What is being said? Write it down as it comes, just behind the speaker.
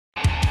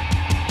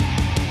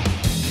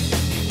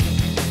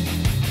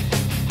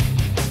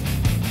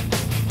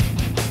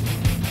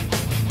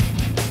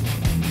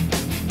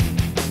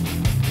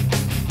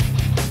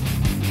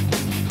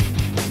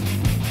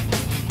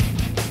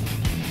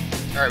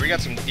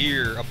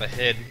deer up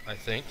ahead, I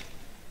think.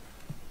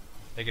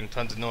 Making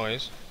tons of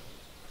noise.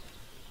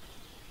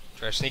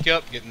 Try to sneak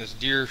up, get in this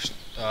deer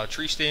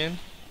tree stand.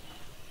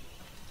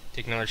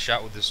 Take another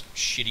shot with this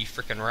shitty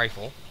frickin'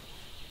 rifle.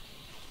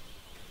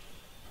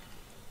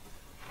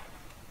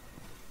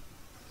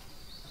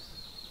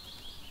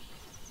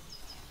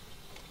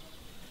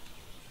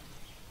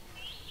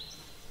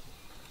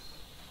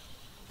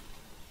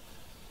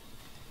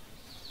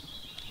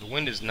 The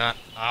wind is not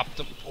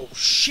optimal. Oh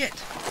shit!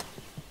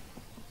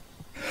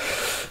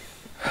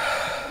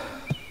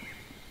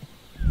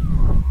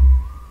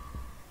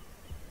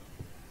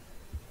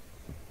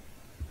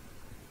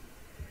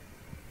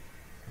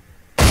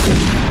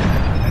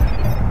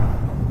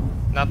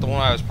 Not the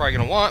one I was probably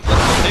gonna want, but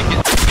I'll take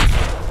it.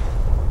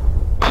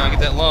 Why not get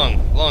that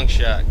lung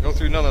shot? Go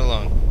through another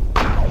lung.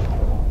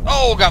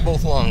 Oh, got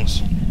both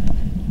lungs.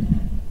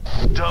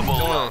 Double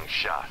lung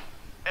shot.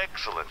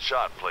 Excellent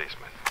shot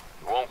placement.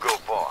 Won't go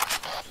far.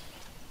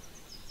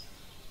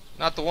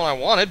 Not the one I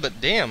wanted, but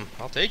damn,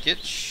 I'll take it.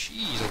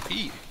 Jeez, oh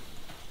Pete.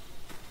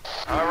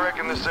 I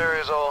reckon this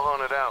area's all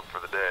hunted out for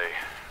the day.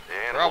 The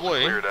animals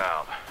Probably. cleared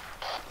out.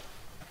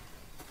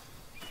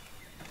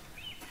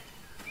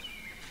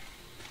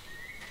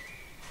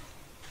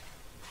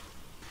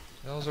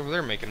 The hell's over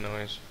there making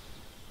noise?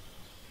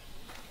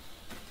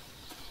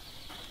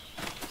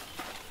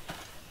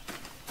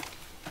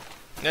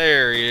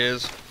 There he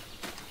is.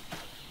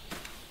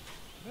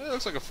 It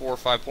looks like a 4 or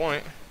 5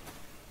 point.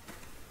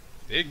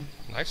 Big,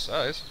 nice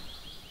size.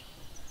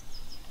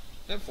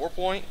 Yeah, 4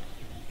 point.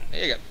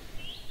 There you go.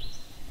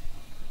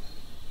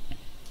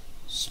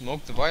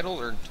 Smoke the vital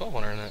or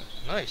 1200 in that.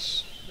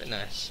 Nice. Bit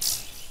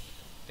nice.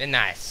 Bit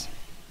nice.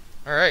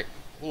 Alright,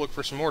 we'll look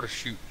for some more to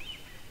shoot.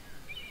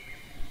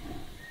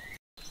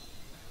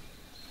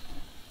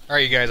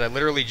 Alright, you guys, I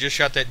literally just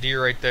shot that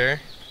deer right there.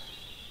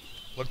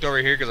 Looked over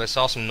here because I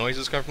saw some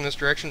noises come from this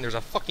direction. There's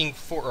a fucking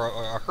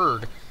a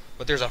herd,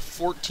 but there's a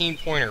 14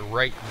 pointer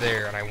right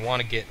there, and I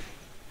want to get.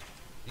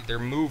 They're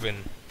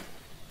moving,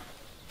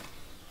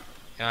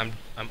 and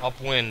I'm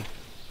upwind.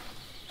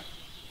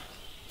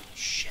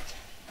 Shit.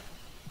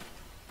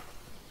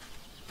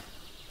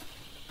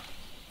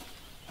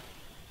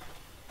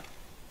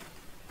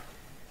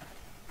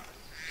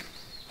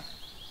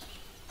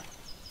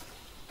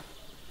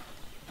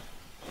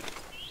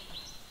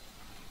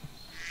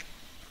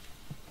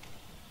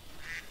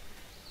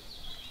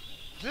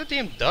 Is that a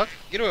damn duck?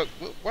 Get away.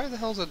 Why the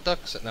hell is a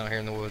duck sitting out here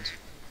in the woods?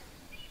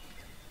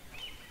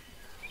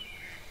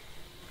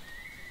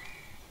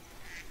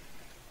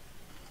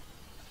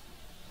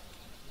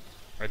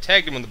 I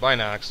tagged him with the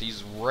binocs.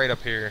 He's right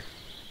up here.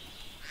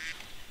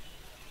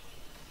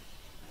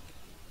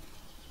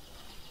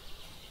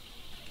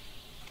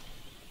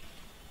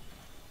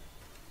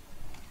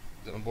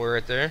 Is that my boy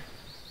right there?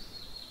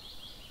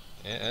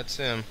 Yeah, that's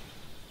him.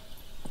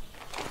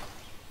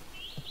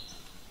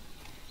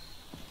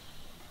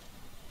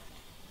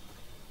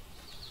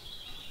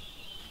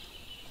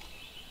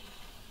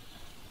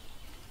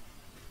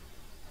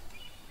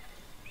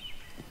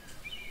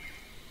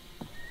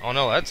 Oh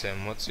no, that's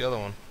him. What's the other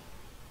one?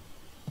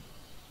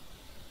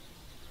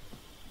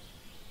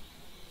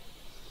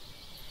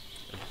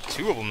 There's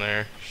 2 of them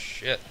there.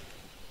 Shit.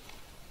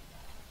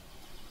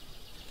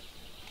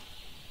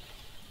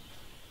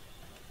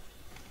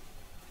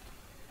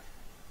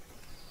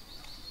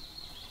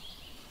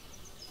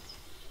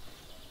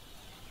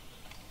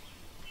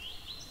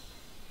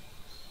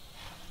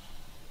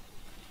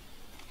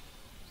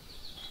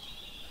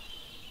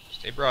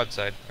 Stay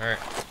broadside. Alright.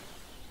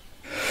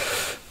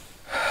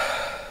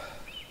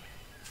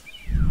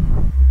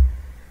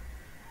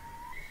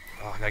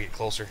 Oh, I gotta get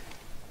closer.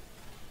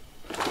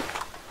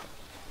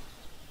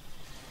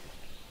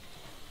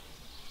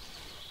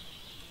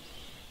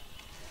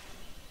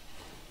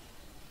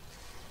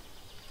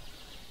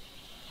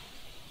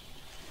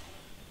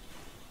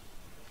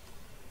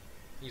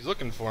 He's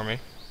looking for me.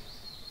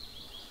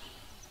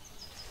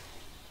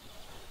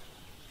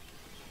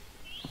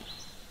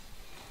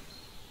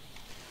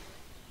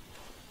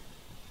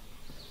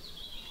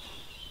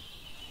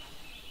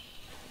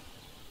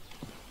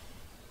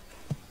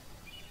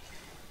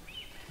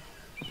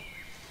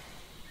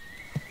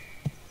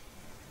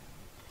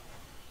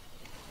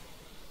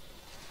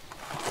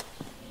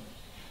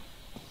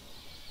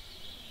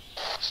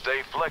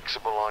 Stay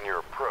flexible on your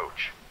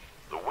approach.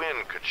 The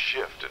wind could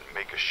shift and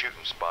make a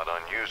shooting spot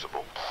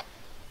unusable.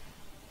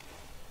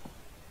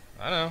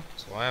 I know.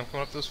 That's why I'm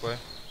coming up this way.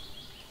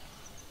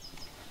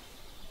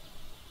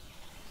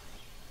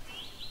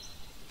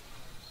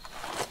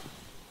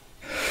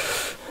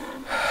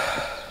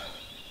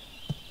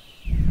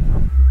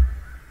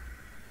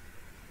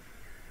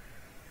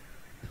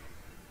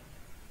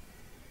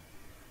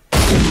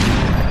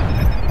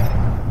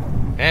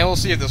 And we'll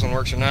see if this one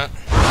works or not.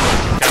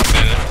 Count a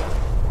minute.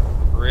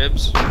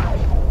 Ribs.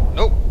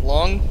 Nope.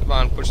 Lung. Come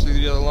on, push through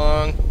the other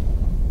lung.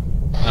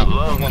 No,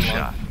 Lung one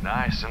shot, lung.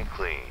 nice and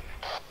clean.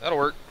 That'll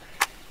work.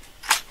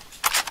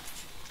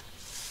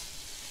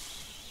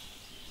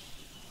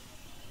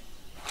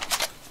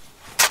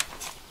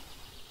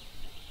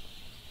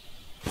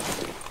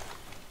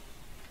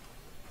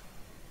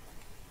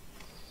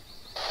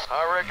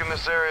 reckon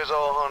this area's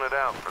all hunted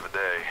out for the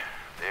day.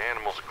 The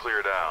animals are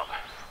cleared out.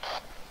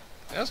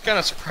 That's kind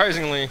of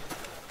surprisingly...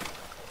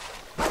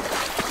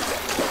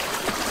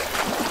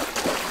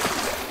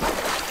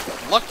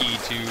 lucky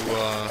to,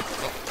 oh,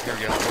 here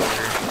we go, over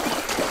here.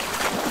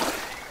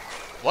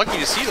 Lucky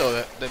to see,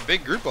 though, that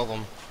big group of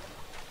them.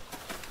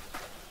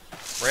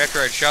 Right after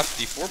I'd shot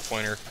the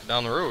 4-pointer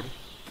down the road.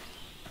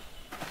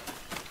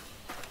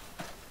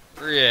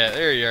 Where you at?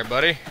 There you are,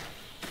 buddy.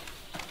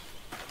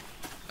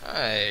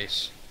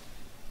 Nice.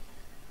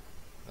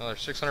 Another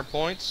 600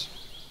 points.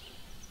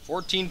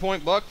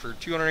 14-point buck for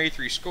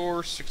 283 score,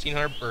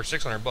 1600 or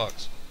 600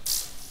 bucks.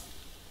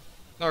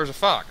 No, there's a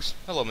fox.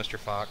 Hello, Mr.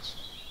 Fox.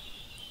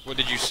 What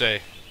did you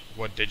say?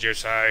 What did you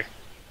say?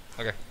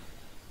 Okay.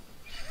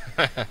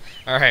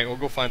 Alright, we'll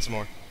go find some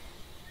more.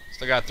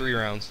 Still got 3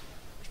 rounds,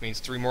 which means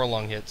 3 more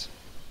lung hits.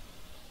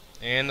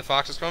 And the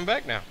fox is coming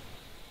back now.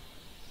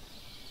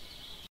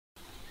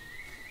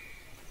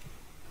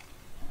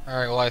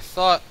 Alright, well, I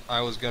thought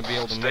I was going to be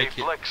able to make it...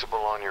 Stay flexible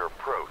on your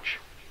approach.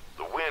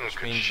 The wind Which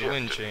could means the shift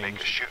wind and make a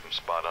changed. shooting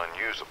spot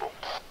unusable.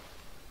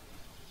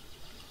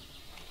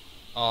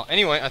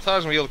 Anyway, I thought I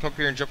was going to be able to come up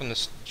here and jump in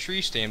this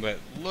tree stand, but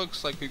it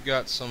looks like we've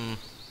got some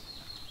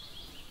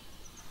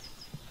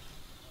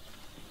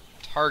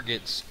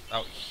targets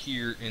out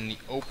here in the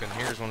open.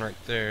 Here's one right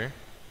there.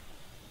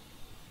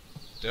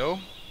 Doe?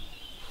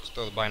 Let's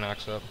throw the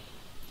binocs up.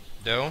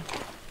 Doe?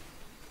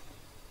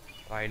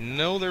 I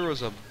know there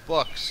was a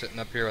buck sitting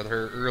up here with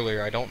her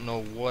earlier. I don't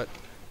know what...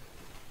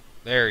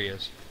 There he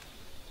is.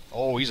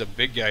 Oh, he's a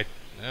big guy.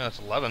 Yeah, that's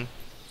 11.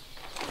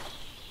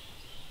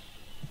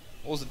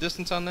 What was the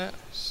distance on that?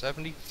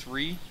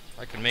 73?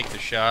 I can make the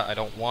shot. I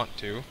don't want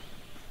to.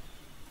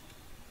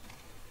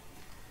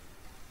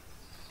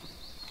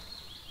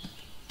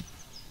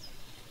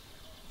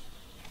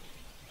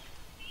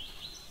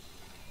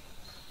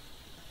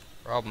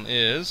 Problem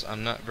is,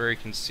 I'm not very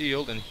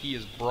concealed, and he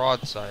is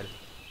broadside.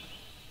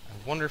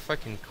 I wonder if I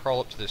can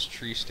crawl up to this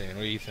tree stand.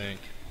 What do you think?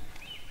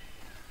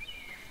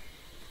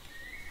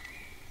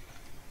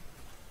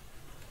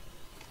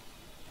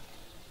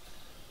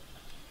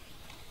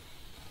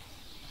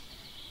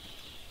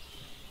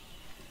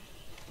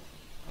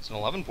 That's an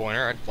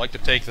 11-pointer. I'd like to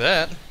take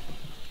that. That'd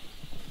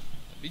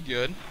be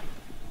good.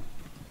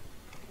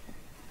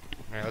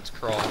 Alright, let's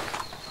crawl.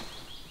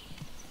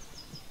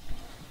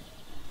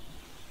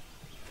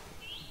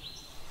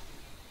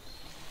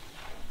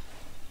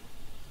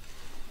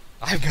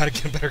 I've got to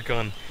get a better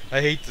gun.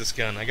 I hate this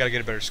gun. I got to get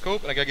a better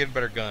scope, and I got to get a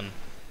better gun.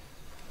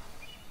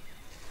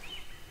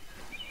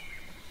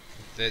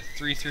 That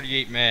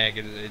 338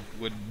 mag,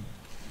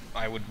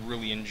 I would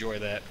really enjoy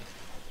that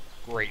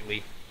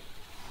greatly.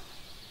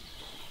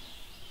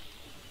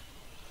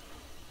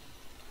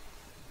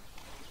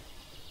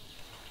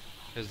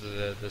 Because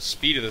the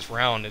speed of this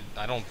round,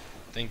 I don't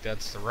think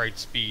that's the right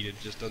speed. It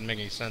just doesn't make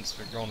any sense if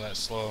you're going that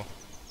slow.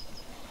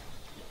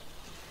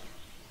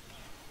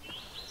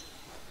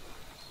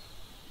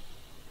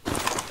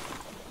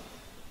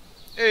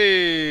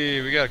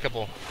 Hey, we got a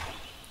couple.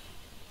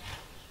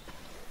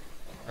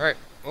 Alright.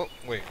 Oh,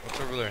 wait, what's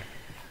over there?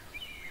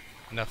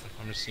 Nothing.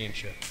 I'm just seeing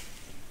shit.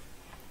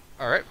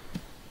 Alright.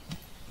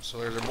 So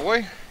there's our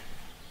boy.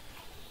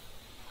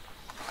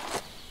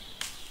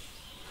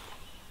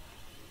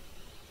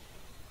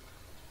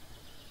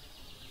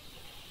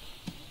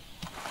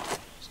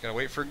 Just gotta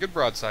wait for a good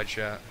broadside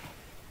shot.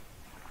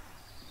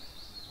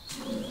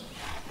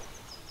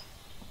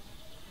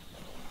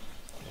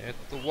 At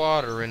the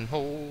watering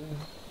hole.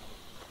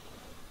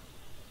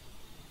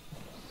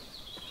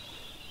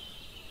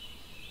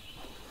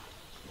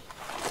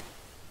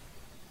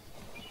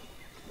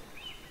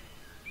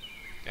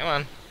 Come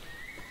on.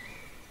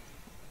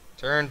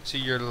 Turn to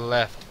your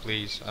left,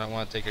 please. I don't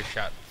want to take a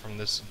shot from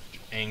this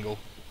angle.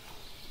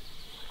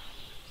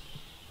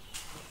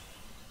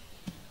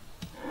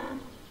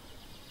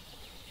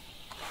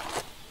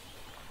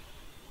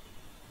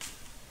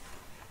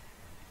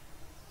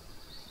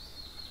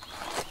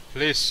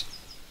 Please.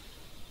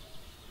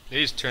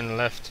 Please turn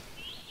left.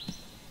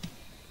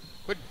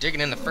 Quit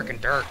digging in the frickin'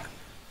 dirt.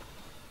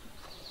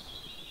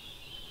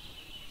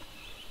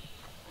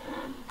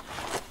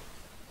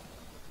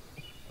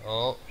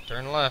 Oh,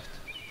 turn left.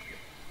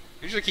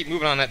 You usually keep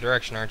moving on that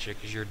direction, aren't you?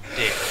 Because you're a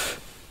dick.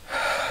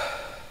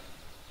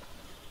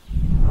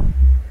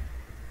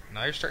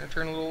 Now you're starting to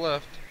turn a little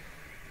left.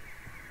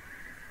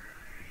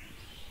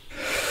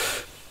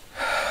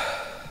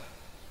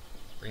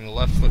 Bring the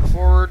left foot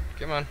forward.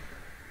 Come on.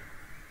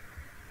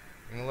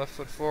 Bring the left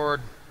foot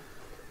forward.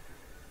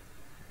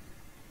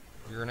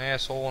 You're an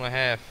asshole and a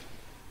half.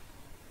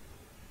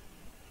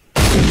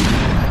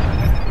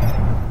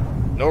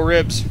 No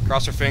ribs.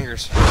 Cross our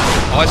fingers.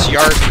 Oh, it's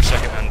yards per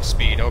second on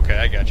speed. Okay,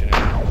 I got you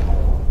now.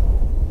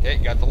 Okay,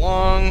 got the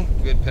lung.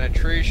 Good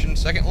penetration.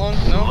 Second lung?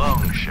 No?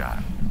 Lung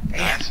shot.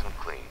 Nice and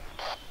clean.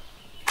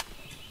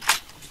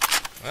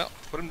 Well,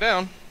 put him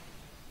down.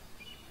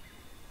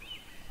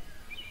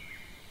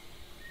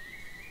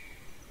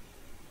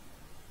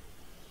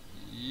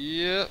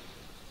 Yep.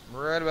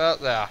 Right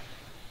about there.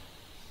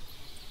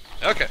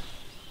 Okay.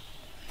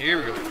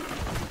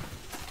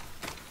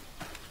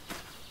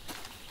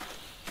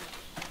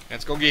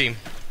 go get him.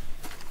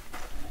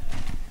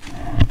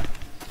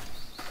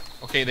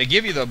 Okay, they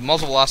give you the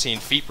muzzle velocity in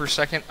feet per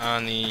second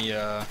on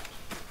the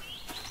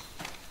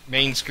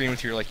main screen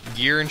with your like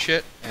gear and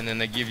shit, and then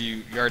they give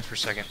you yards per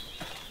second.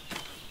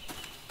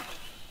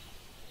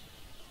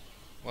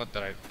 What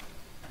did I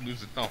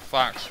lose it? Oh,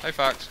 Fox. Hi,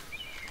 Fox.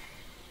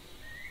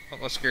 Oh,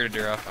 let's scare the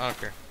deer off. I don't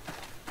care.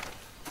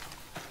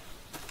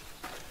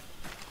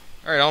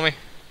 Alright, homie.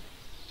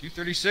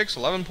 236,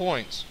 11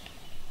 points.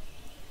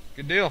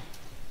 Good deal.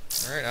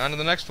 Alright, on to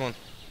the next one.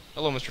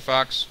 Hello, Mr.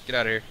 Fox. Get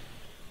out of here.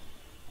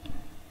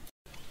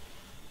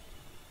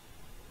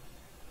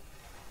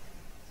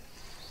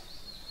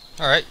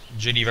 Alright,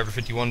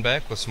 jdviper51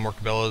 back with some more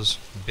Cabela's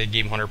Big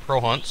Game Hunter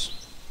Pro Hunts.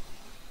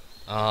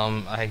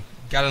 I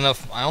got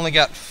enough. I only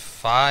got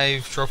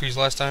 5 trophies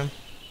last time.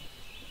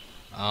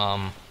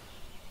 I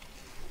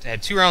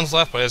had 2 rounds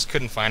left, but I just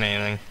couldn't find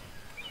anything.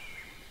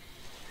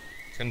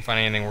 Couldn't find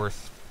anything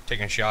worth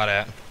taking a shot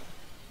at.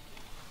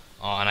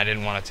 And I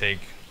didn't want to take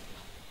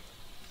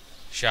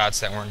shots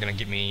that weren't going to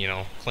get me, you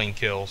know, clean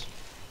kills.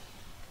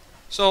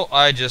 So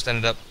I just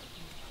ended up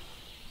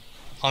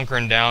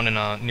hunkering down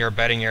in near a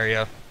bedding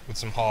area with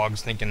some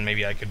hogs, thinking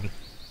maybe I could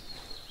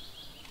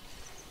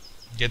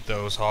get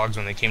those hogs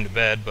when they came to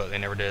bed, but they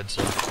never did,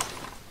 so.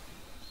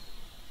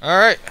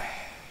 Alright.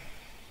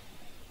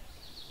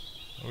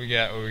 What we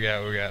got? What we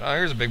got? What we got? Oh,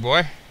 here's a big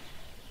boy.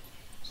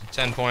 It's a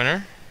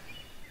 10-pointer.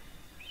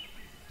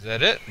 Is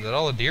that it? Is that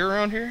all the deer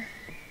around here?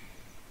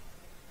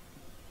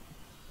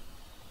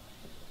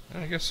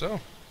 I guess so.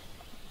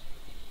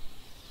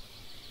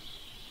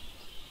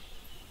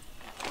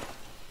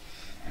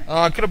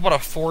 I could have bought a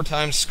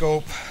 4x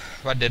scope.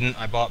 If I didn't,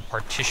 I bought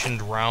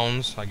partitioned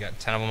rounds. I got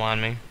 10 of them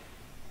on me.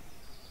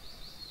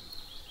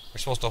 They're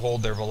supposed to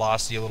hold their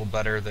velocity a little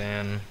better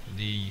than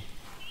the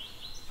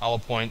hollow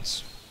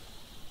points,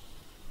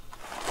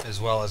 as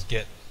well as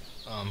get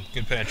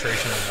good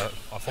penetration like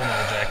a full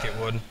metal jacket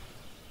would.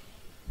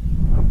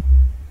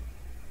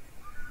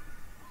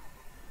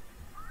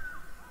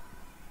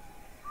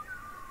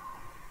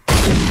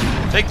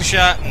 Take the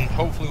shot and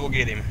hopefully we'll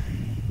get him.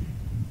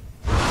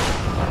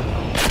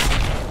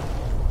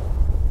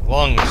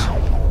 Lungs.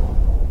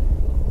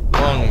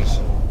 Lungs.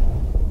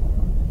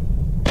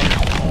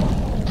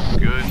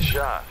 Good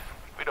shot.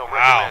 We don't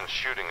recommend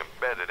shooting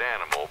a bedded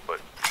animal, but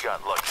you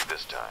got lucky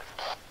this time.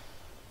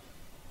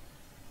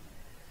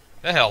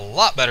 That had a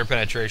lot better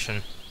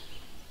penetration.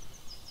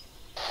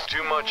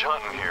 Too much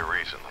hunting here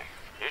recently.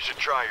 You should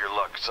try your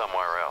luck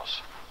somewhere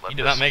else. He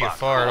did not make it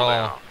far at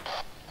all.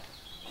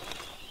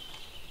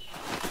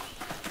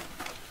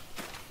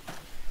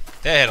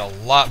 That had a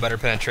lot better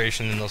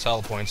penetration than those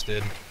hollow points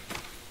did.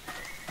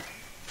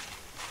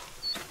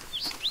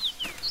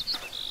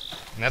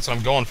 And that's what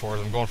I'm going for,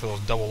 is I'm going for those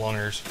double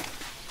lungers.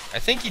 I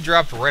think he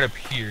dropped right up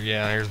here.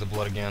 Yeah, here's the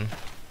blood again.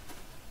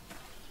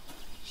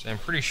 So I'm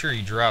pretty sure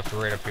he dropped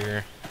right up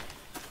here.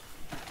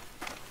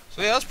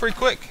 So yeah, that was pretty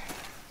quick.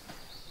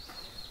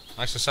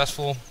 Nice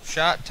successful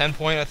shot, 10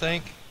 point I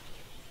think.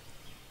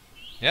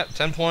 Yep,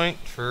 10 point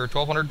for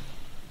 1,200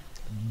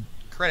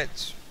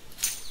 credits.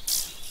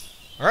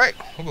 Alright,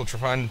 we'll go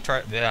try.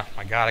 Yeah,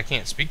 my god, I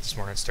can't speak this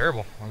morning, it's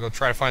terrible. I'll go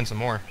try to find some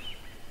more.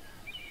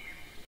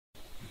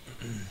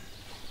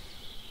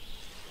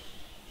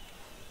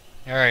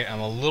 Alright,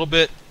 I'm a little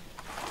bit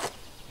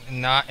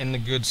not in the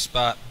good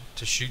spot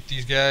to shoot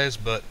these guys,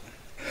 but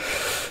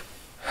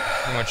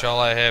pretty much all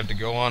I have to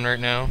go on right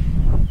now.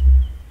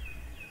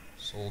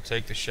 So we'll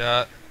take the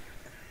shot.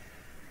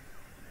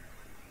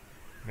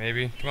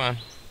 Maybe, come on.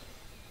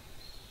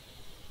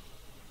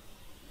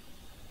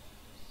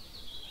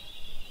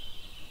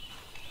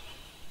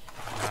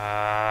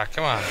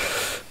 Come on.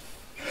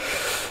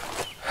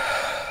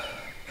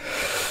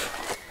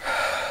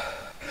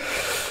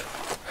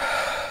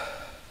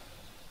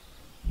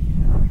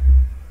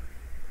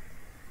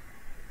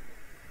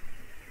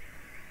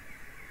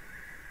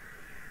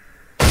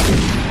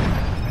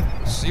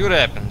 See what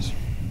happens.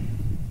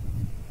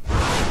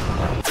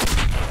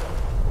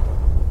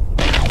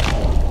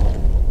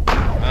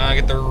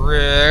 Get the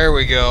there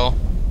we go.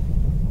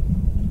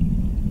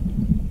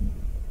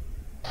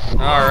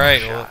 All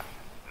right. Well,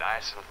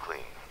 nice and clean.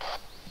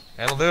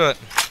 That'll do it.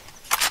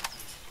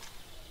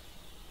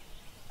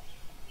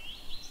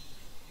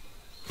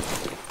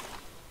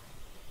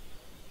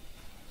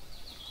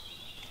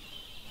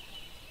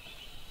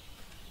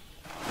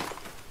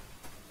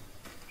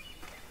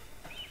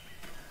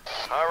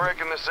 I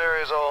reckon this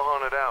area's all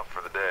hunted out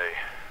for the day.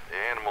 The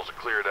animals are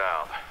cleared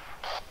out.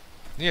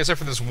 Yeah, except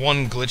for this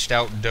one glitched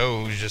out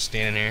doge just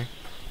standing here.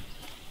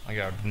 Like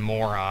a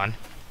moron.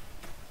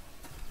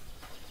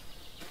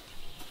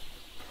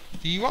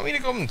 Do you want me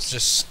to go and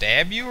just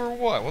stab you or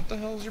what? What the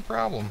hell is your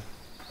problem?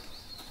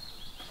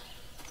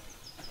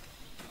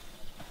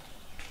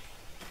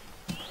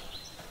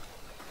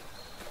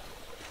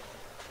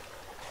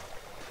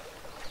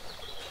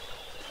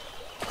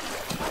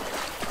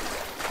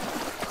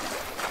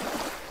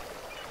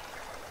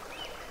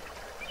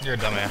 You're a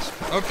dumbass.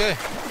 Okay.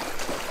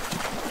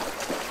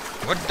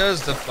 What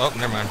does the... Oh,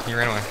 never mind. He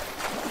ran away.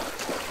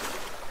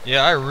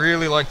 Yeah, I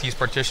really like these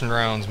partition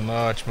rounds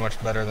much,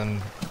 much better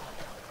than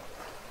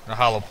the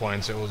hollow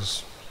points. It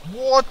was...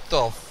 What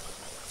the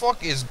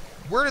fuck is...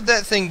 Where did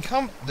that thing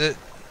come...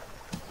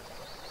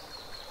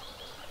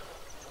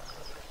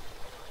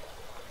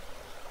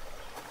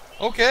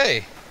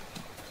 Okay.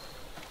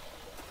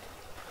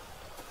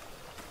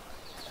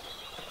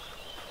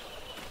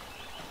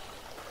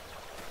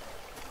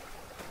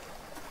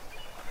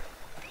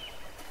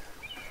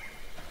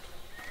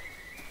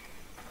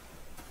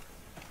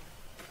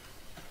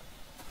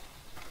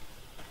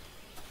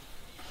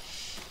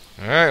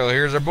 Alright, well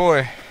here's our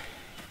boy.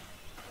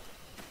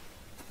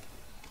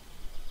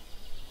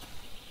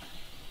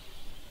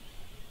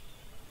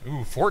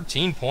 Ooh,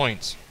 14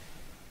 points.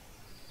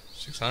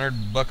 600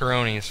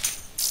 buckaroonies.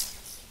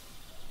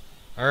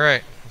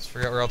 Alright, let's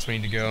figure out where else we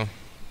need to go.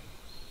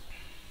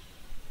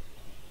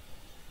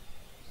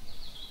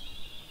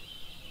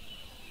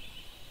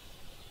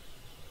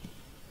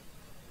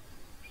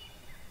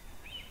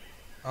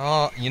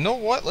 You know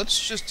what? Let's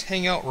just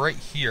hang out right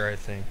here, I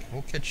think.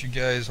 We'll catch you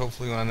guys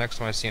hopefully when next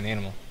time I see an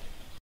animal.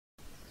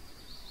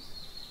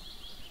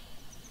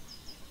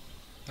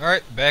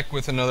 Alright, back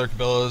with another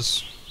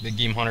Cabela's Big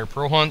Game Hunter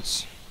Pro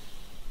Hunts.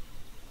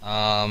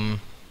 I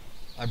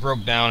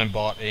broke down and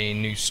bought a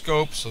new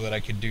scope so that I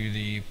could do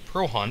the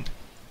Pro Hunt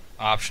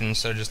option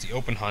instead of just the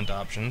Open Hunt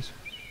options.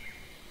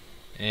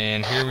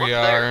 And here we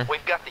are.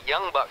 We've got the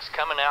young bucks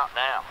coming out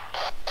now.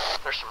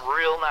 There's some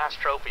real nice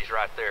trophies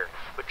right there.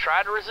 But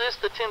try to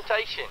resist the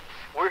temptation.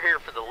 We're here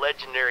for the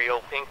legendary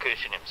old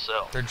pincushion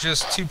himself. They're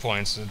just 2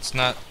 points. It's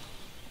not...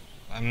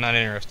 I'm not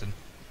interested.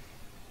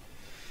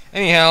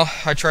 Anyhow,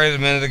 I tried it a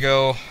minute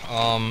ago.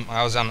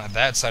 I was on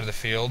that side of the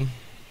field.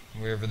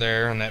 Way over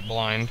there in that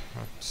blind.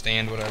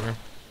 Stand, whatever.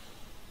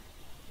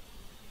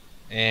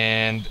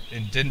 And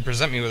it didn't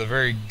present me with a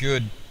very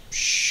good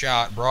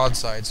shot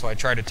broadside, so I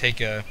tried to take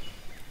a...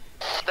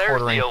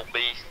 There's the old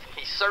beast.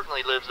 He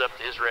certainly lives up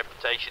to his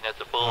reputation as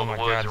the bull of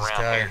the woods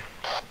around here.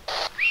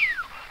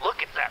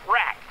 Look at that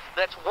rack.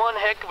 That's one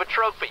heck of a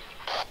trophy.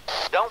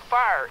 Don't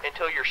fire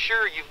until you're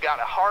sure you've got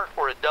a heart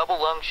or a double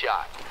lung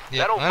shot.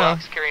 Yep, that old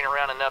buck's carrying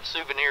around enough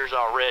souvenirs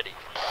already.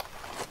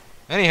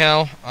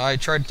 Anyhow, I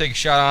tried to take a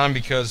shot on him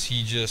because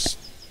he just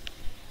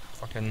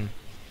fucking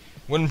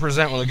wouldn't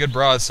present with a good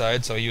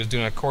broadside, so he was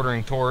doing a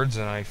quartering towards,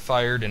 and I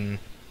fired and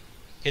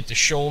hit the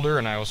shoulder,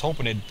 and I was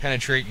hoping it'd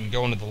penetrate and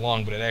go into the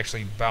lung, but it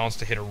actually bounced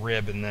to hit a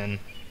rib and then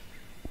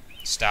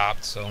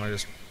stopped, so I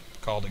just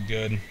called it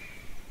good.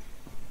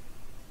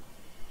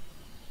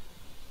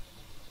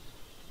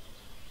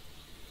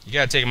 You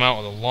gotta take him out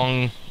with a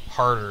lung,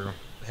 harder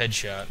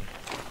headshot.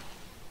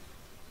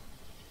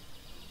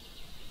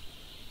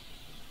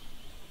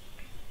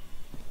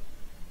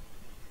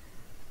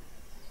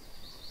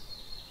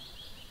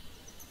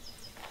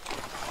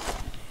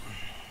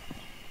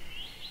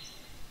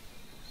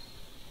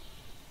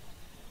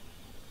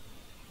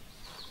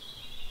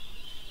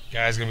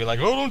 Guy's gonna be like,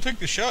 oh, don't take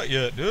the shot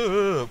yet.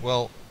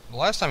 Well, the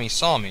last time he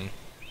saw me,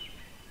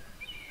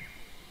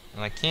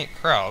 and I can't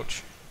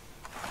crouch.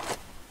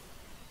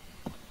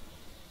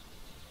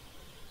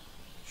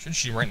 Should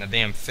shoot him right in the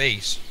damn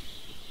face.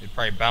 It'd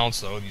probably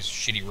bounce though, these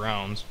shitty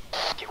rounds.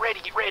 Get ready,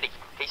 get ready.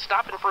 He's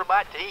stopping for a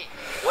bite to eat.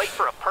 Wait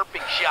for a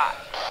perfect shot.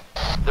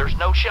 There's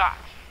no shot.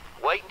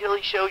 Wait until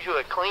he shows you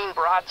a clean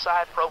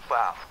broadside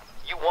profile.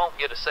 You won't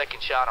get a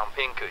second shot on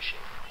pincushion.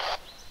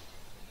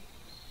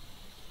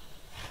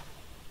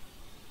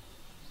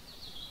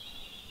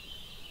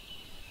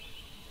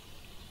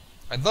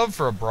 I'd love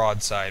for a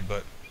broadside,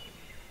 but...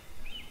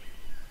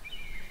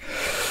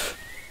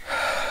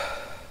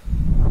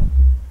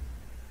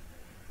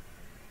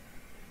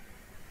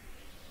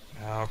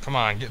 Oh, come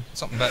on, get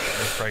something better.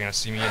 He's probably gonna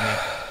see me, isn't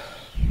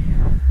he?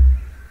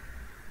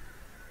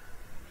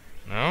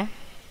 No?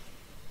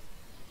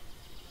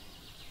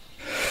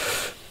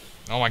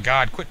 Oh my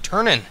god, quit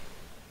turning!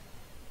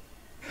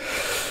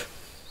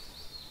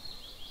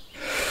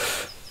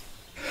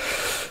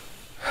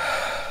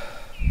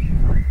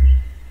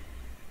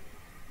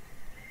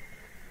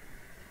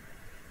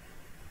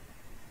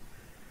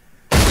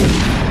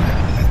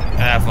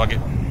 Ah, fuck it.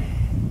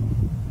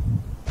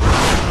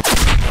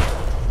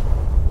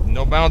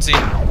 No bouncy.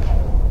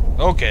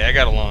 Okay, I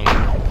got a lung.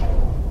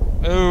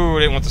 Oh, I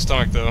didn't want the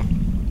stomach though.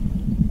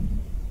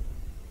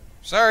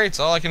 Sorry, it's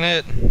all I can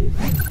hit.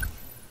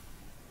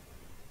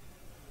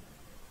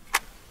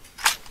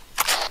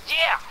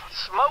 Yeah,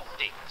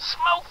 smoked him,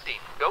 smoked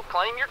him. Go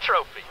claim your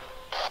trophy.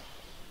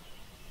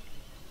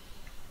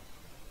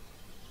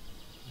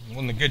 It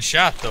wasn't a good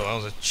shot though, that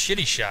was a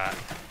shitty shot.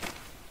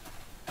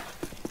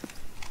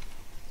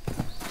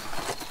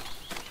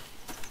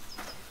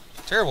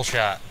 Terrible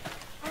shot.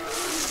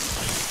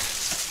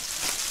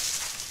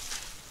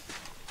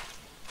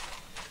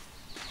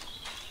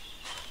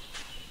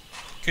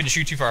 Couldn't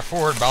shoot too far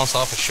forward, bounced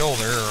off a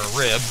shoulder or a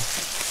rib.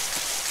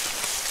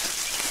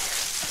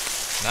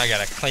 Now I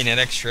gotta clean it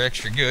extra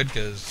good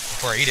because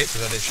before I eat it,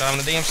 because I did shot him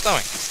in the damn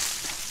stomach.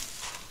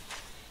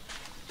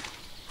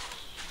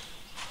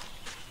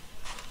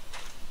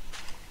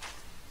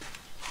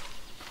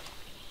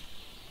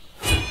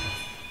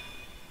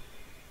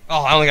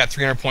 Oh, I only got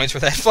 300 points for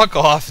that. Fuck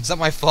off. It's not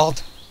my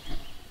fault.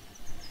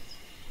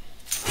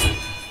 Is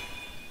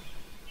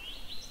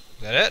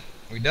that it?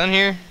 We done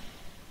here?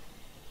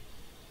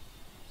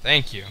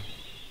 Thank you.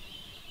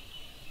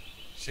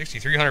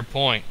 6,300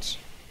 points.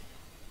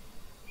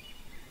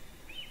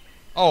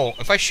 Oh,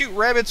 if I shoot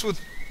rabbits with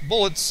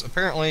bullets,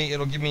 apparently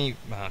it'll give me...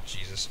 Oh,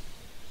 Jesus.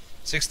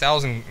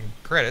 6,000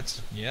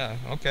 credits. Yeah,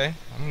 okay.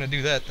 I'm gonna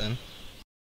do that then.